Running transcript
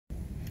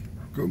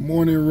Good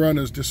morning,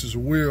 runners. This is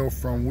Will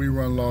from We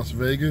Run Las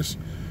Vegas.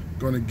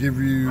 Going to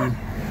give you a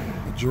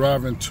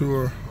driving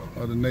tour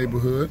of the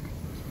neighborhood.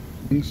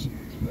 A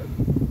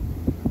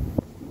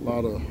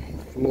lot of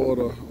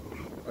Florida,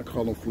 I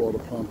call them Florida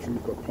palm trees,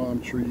 but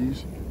palm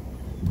trees.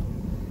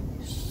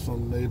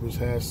 Some neighbors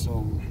have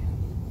some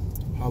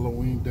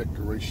Halloween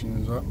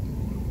decorations up.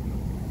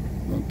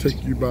 I'm going to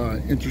take you by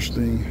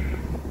interesting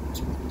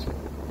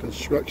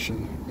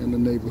construction in the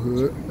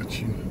neighborhood. Let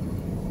you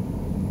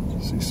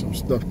see some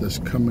stuff that's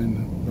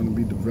coming, going to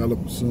be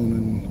developed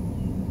soon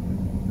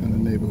in the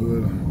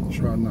neighborhood. I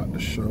try not to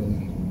show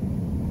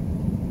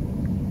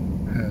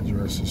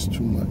addresses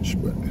too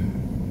much, but you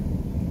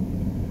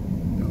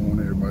don't want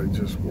everybody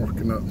just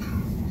walking up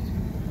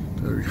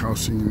to every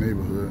house in your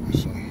neighborhood.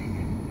 So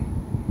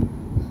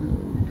here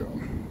we go.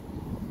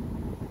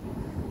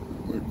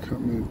 We're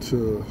coming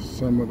to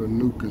some of the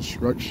new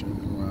construction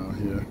around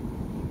here.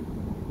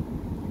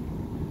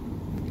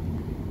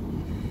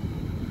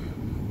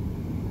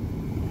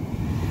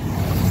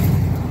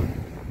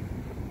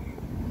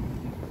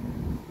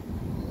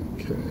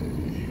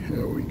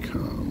 Here we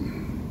come.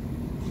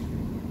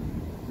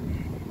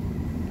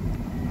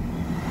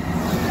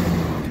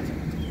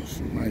 It's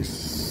a nice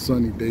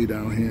sunny day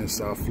down here in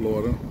South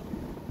Florida.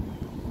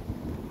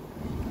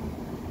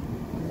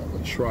 I'm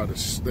gonna try to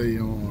stay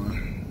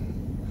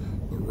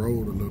on the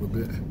road a little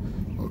bit.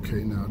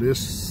 Okay, now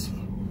this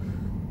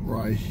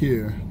right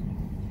here,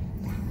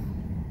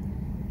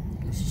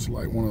 this is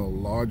like one of the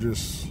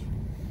largest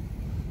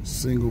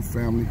single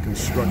family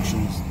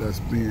constructions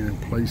that's being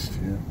placed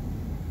here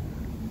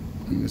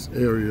in this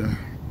area.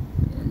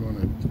 I'm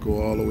gonna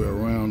go all the way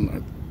around.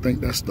 I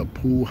think that's the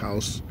pool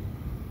house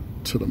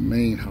to the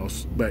main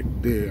house back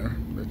there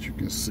that you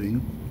can see.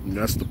 And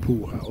that's the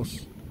pool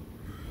house.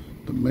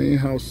 The main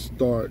house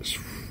starts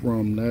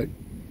from that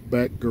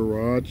back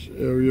garage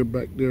area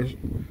back there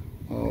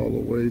all the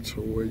way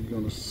to where you're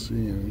gonna see,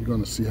 and you're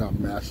gonna see how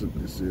massive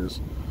this is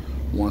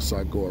once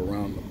I go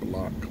around the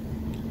block.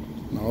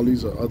 And all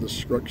these are other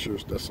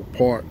structures that's a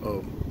part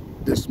of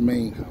this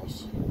main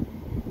house.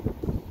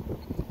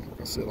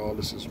 I said all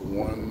this is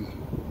one.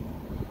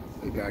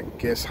 They got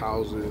guest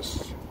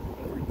houses,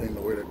 everything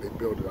the way that they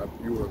built it.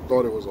 You would have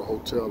thought it was a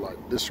hotel. Like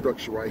this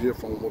structure right here,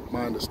 from what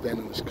my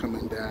understanding, is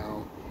coming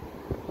down.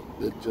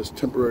 It just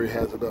temporarily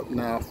has it up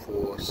now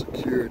for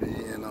security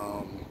and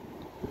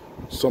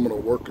some of the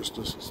workers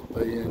to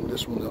stay in.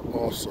 This one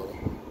also.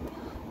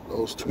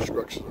 Those two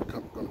structures are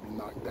going to be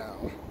knocked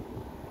down.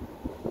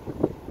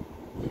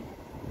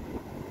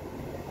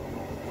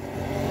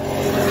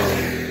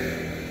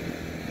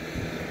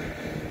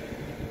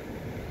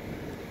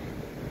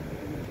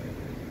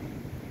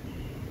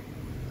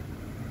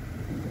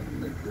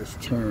 This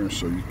turn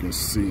so you can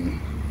see. And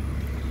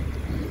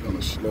we're going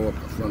to slow up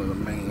in front of the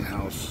main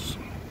house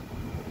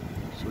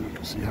so you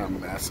can see how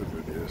massive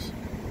it is.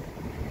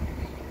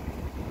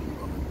 I'm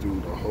going to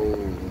do the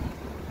whole.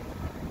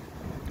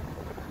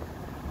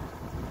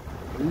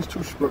 These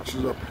two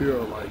structures up here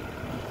are like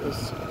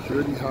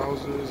security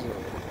houses,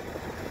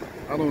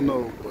 or, I don't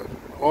know, but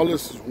all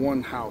this is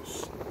one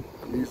house.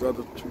 And these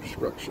other two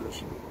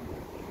structures.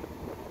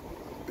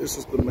 This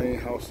is the main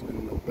house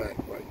in the back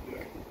right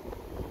there.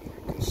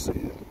 You can see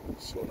it.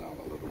 Slow down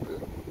a little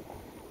bit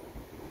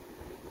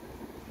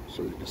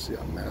so you can see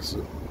how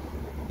massive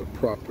the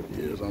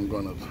property is. I'm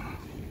gonna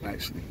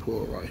actually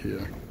pull right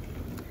here.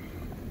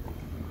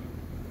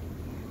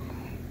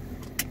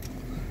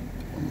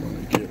 I'm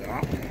gonna get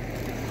out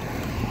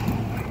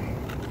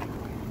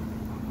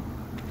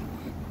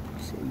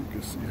so you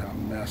can see how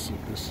massive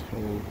this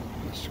whole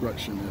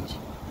construction is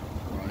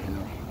right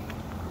here.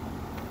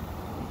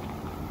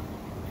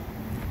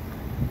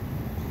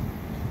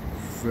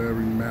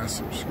 Very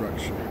massive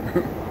structure.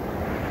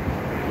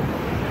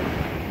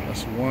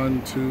 That's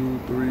 1, 2,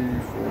 3,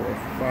 4,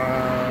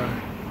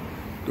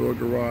 5 door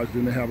garage.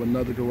 Then they have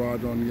another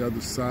garage on the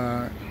other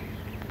side.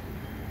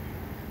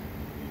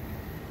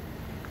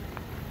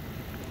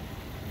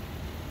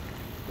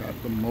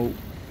 Got the moat.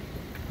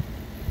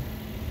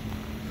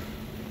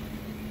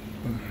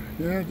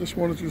 Yeah, I just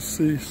wanted to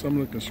see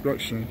some of the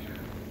construction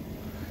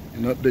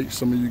and update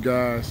some of you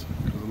guys,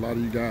 because a lot of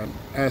you guys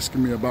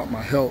asking me about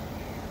my health.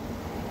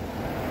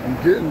 I'm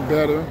getting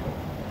better,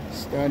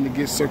 starting to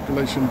get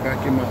circulation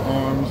back in my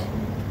arms,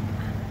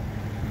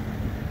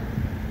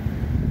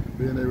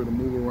 being able to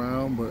move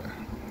around, but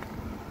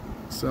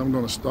so I'm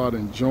going to start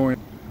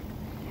enjoying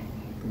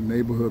the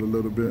neighborhood a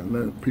little bit and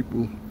let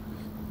people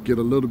get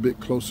a little bit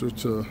closer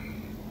to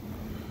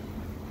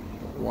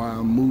why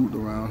I'm moved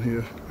around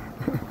here.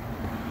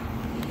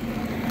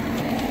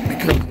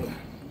 Because of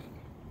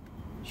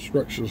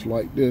structures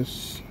like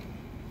this.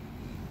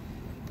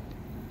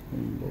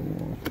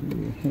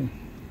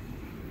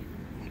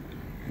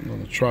 I'm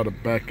going to try to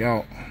back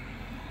out.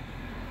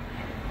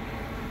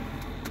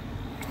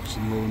 It's a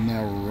little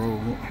narrow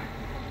road.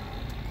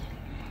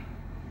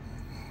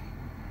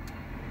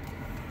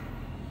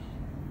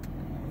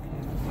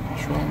 I'm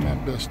trying my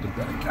best to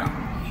back out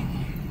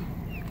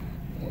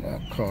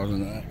without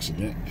causing an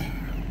accident.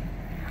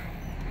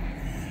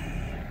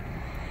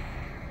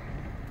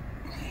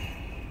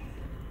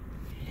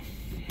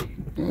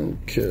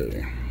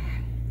 Okay.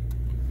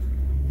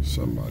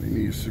 Somebody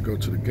needs to go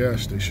to the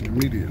gas station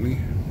immediately,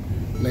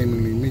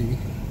 namely me.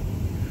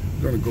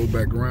 I'm gonna go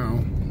back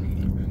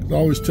around. I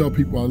always tell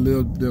people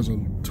there's a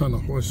ton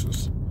of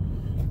horses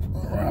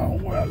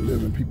around where I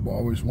live, and people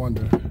always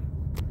wonder,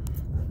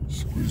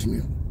 excuse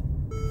me.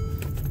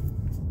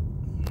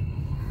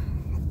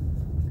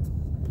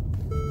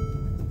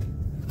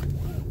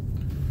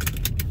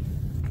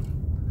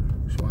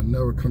 So I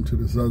never come to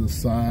this other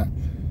side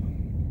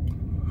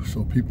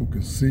so people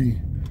can see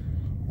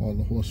all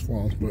the horse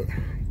farms. But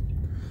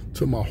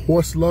to my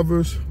horse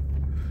lovers,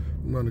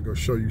 I'm gonna go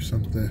show you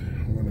something.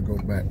 I'm gonna go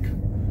back.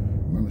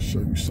 I'm gonna show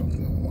you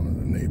something one of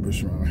the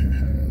neighbors around here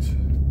has.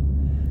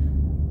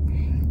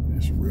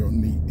 It's real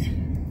neat.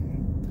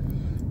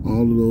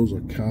 All of those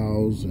are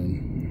cows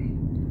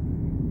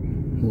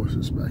and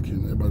horses back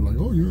in. Everybody like,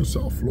 oh, you're in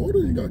South Florida,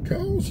 you got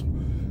cows?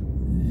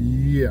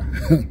 Yeah,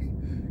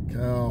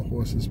 cow,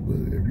 horses.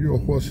 But if you're a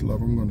horse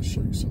lover, I'm gonna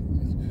show you something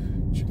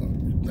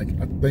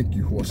I think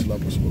you horse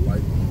lovers will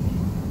like.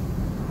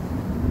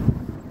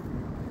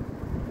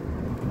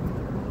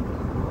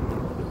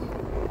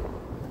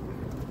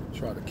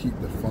 Try to keep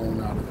the phone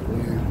out of the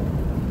wind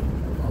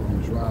while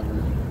I'm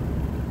driving,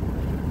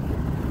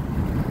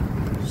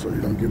 so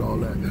you don't get all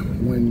that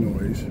wind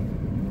noise.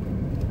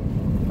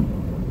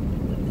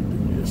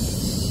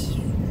 Yes.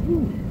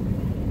 Whew.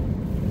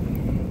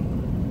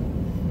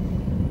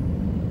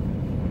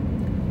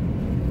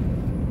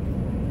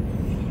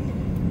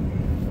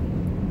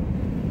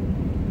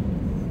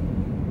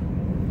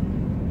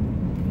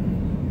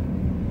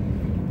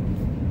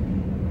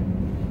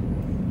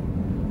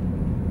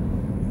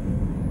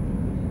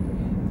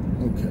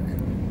 Okay.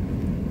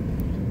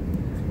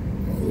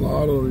 A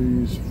lot of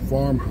these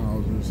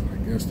farmhouses, I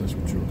guess that's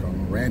what you would call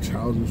them, ranch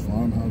houses,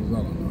 farmhouses,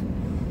 I don't know.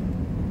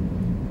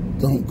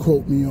 Don't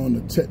quote me on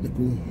the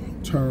technical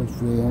term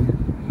for them.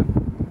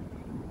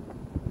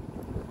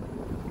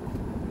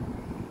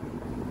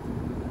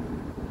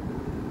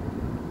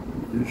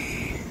 This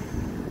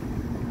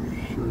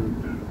should,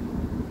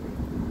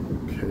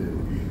 okay.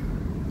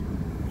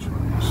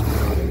 Trying to stay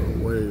out of the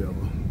way of them.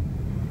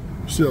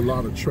 See a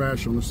lot of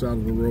trash on the side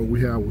of the road.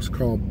 We have what's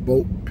called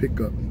boat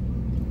pickup,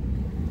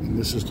 and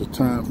this is the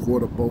time for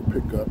the boat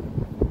pickup.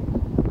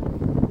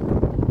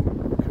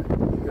 Okay,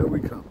 here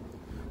we come.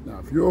 Now,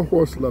 if you're a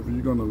horse lover,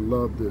 you're gonna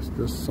love this.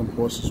 There's some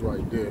horses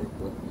right there,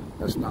 but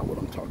that's not what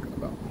I'm talking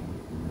about.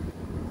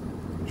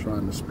 I'm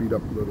trying to speed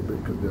up a little bit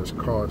because there's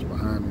cars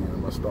behind me,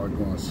 and if I start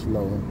going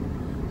slow,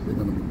 they're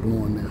gonna be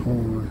blowing their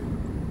horn.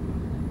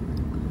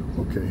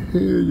 Okay,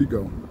 here you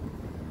go.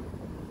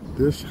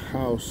 This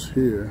house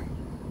here,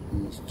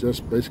 and it's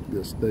just basically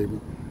a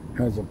stable,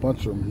 has a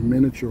bunch of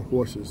miniature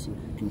horses.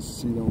 You can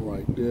see them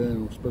right there,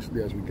 and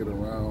especially as we get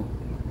around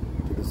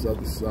to this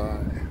other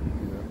side.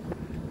 Yeah,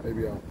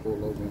 maybe I'll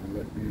pull over and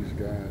let these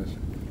guys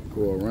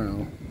go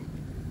around.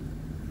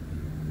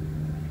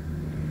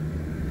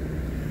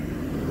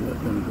 Let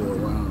them go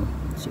around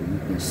so you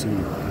can see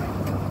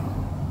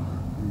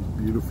these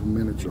beautiful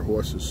miniature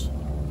horses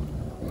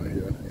right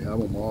here. They have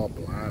them all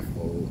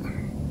blindfold.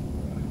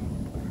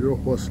 If you're a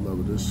horse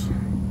lover, this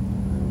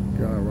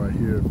guy right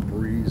here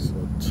breeds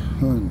a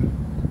ton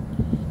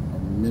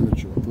of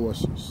miniature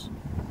horses.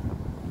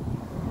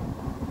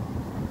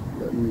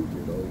 Let me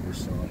get over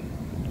some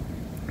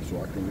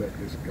so I can let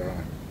this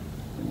guy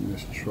in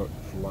this truck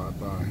fly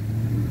by.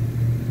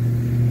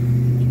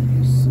 You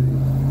can see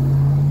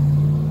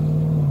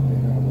they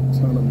have a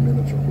ton of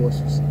miniature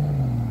horses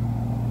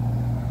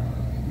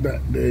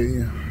that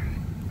they,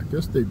 I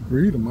guess they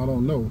breed them. I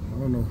don't know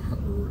how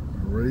to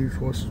raise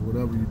horses,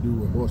 whatever you do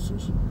with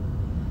horses.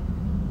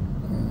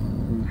 I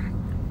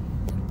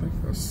think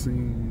I've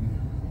seen,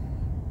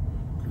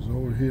 because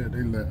over here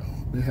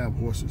they have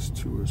horses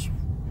too as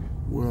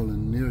well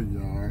in their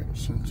yard.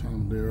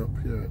 Sometimes they're up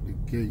here at the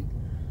gate.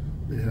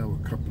 They have a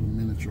couple of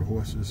miniature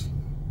horses.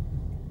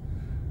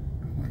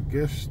 I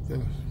guess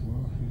that's,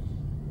 well,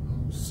 I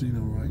don't see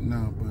them right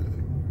now, but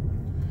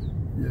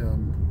yeah,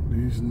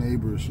 these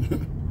neighbors,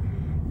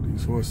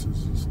 these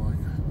horses is like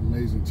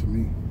amazing to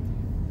me.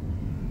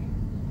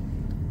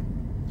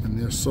 And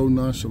they're so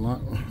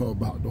nonchalant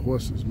about the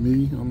horses.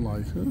 Me, I'm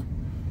like, huh?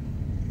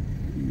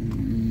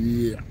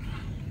 Yeah.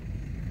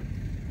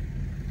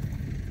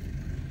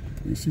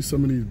 You see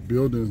some of these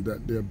buildings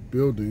that they're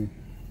building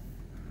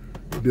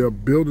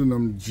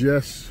them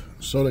just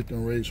so they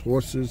can raise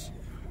horses.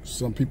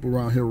 Some people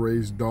around here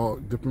raise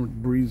dogs,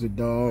 different breeds of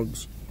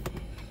dogs.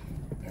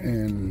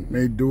 And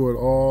they do it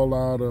all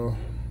out of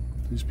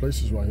these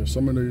places right here.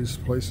 Some of these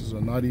places are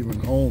not even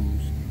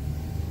homes.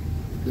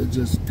 They're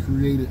just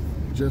created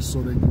just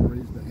so they can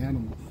raise the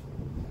animals.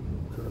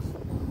 Because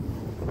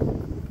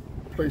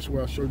the place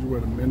where I showed you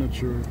where the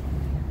miniature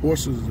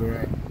horses are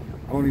at,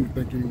 I don't even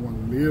think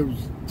anyone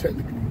lives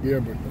technically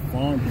there, but the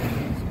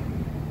farmhands,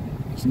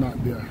 it's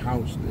not their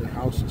house. Their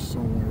house is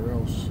somewhere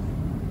else,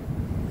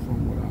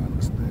 from what I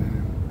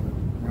understand.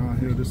 But around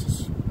here, this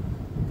is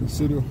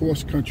considered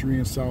horse country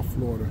in South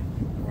Florida,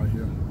 right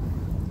here.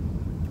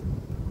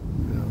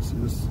 Yeah, see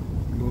this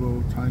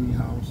little tiny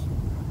house.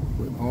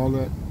 But all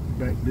that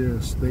back there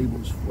is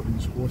stables for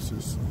these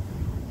horses.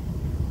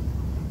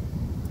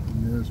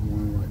 And there's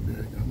one right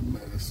there, got a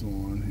mask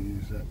on,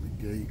 he's at the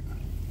gate.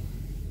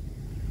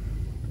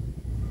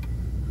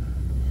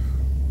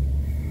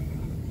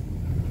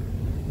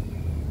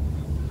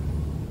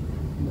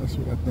 And that's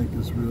what I think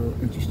is real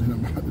interesting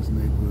about this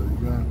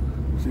neighborhood. You got,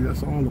 see,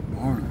 that's all a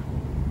barn.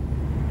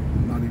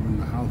 Not even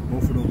the house.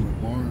 Both of those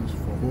are barns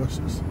for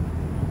horses.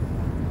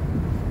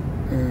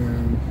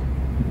 And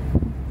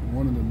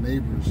one of the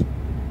neighbors,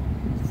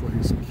 for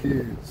his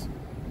kids,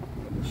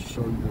 I'm going to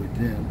show you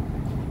again.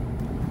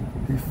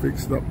 He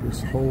fixed up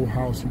this whole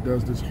house. He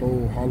does this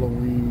whole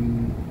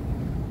Halloween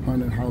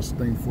haunted house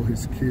thing for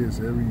his kids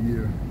every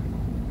year.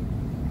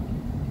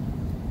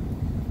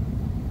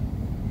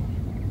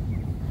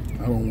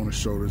 I don't want to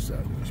show this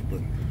address,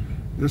 but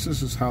this is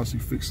his house. He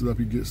fixes it up.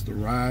 He gets the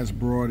rides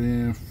brought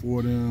in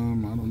for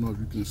them. I don't know if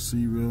you can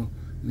see real.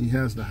 And he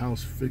has the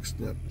house fixed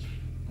up,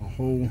 a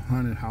whole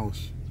haunted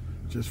house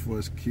just for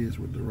his kids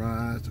with the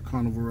rides, the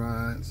carnival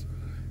rides,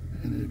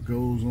 and it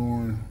goes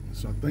on.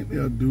 So I think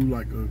they'll do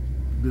like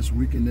this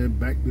weekend. They're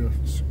back there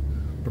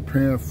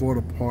preparing for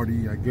the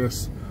party, I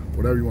guess,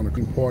 whatever you want to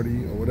call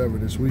party or whatever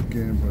this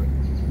weekend.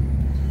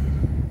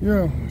 But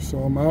yeah,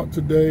 so I'm out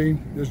today,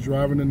 just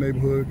driving the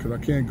neighborhood because I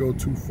can't go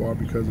too far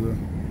because of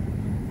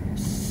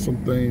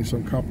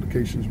some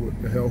complications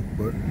with the health.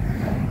 But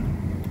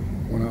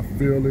when I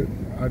feel it,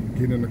 I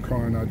get in the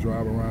car and I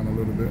drive around a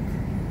little bit.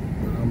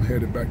 But I'm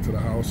headed back to the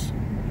house.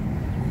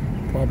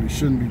 Probably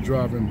shouldn't be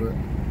driving, but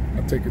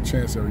I take a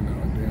chance every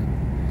now and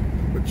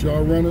then. But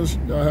y'all runners,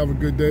 y'all have a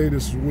good day.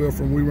 This is Will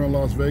from We Run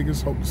Las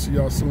Vegas. Hope to see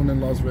y'all soon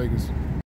in Las Vegas.